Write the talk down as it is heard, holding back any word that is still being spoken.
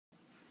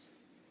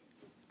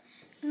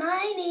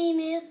My name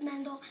is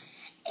Mendel,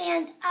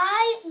 and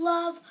I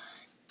love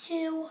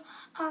to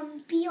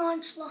be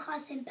on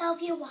Shluchas in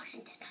Bellevue,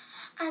 Washington.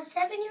 I'm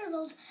 7 years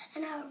old,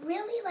 and I would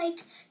really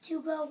like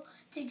to go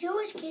to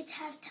Jewish Kids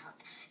Have Talent.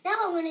 Now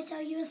I'm going to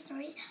tell you a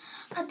story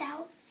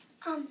about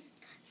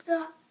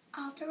the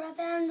Alter Rebbe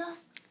and the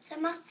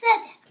tzemach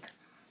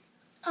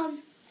tzedek.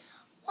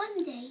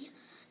 One day,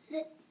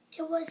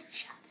 it was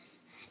Shabbos,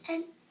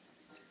 and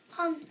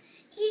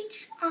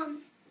each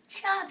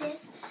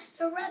Shabbos,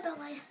 the Rebbe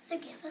likes to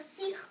give a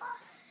sikha,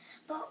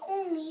 but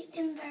only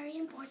in very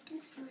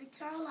important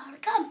students are allowed to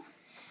come.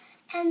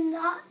 And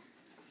the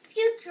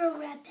future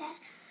Rebbe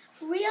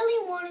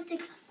really wanted to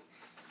come.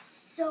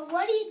 So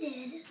what he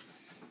did,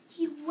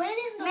 he went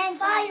in the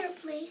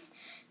fireplace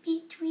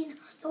between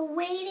the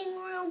waiting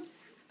room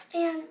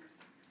and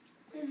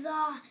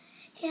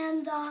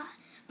the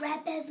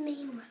Rebbe's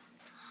main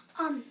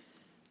room.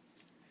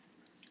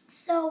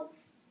 So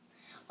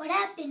what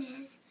happened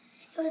is,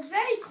 it was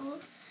very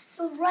cold,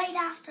 so right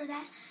after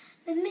that,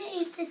 the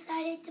maid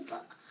decided to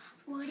put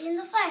wood in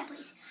the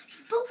fireplace.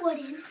 She put wood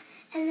in,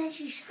 and then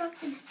she struck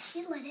the match.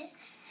 She lit it,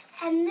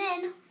 and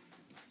then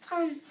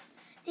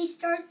they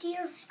started to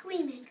hear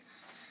screaming.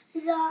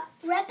 The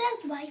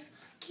Rebbe's wife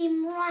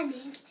came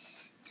running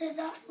to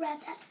the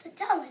Rebbe to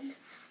tell him.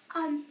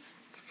 And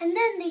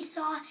then they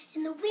saw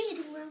in the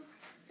waiting room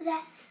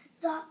that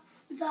the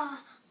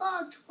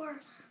logs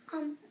were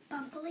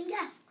bubbling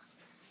out.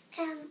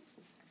 And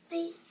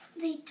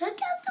they took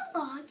out the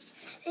logs.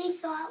 They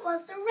saw it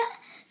was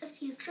the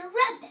future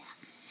Rebbe.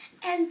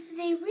 And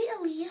they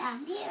really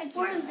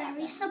were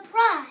very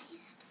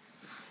surprised.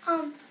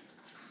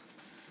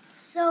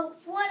 So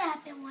what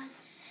happened was,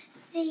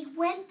 they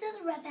went to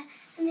the Rebbe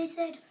and they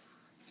said,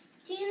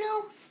 "Do you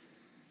know,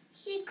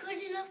 he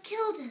couldn't have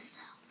killed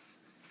himself."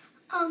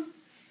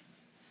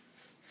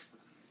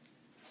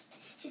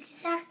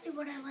 Exactly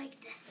what I like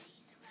to see,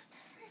 the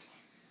Rebbe said.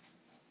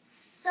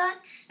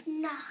 Such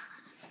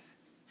nachas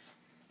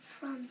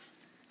from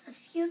the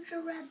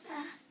future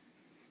Rebbe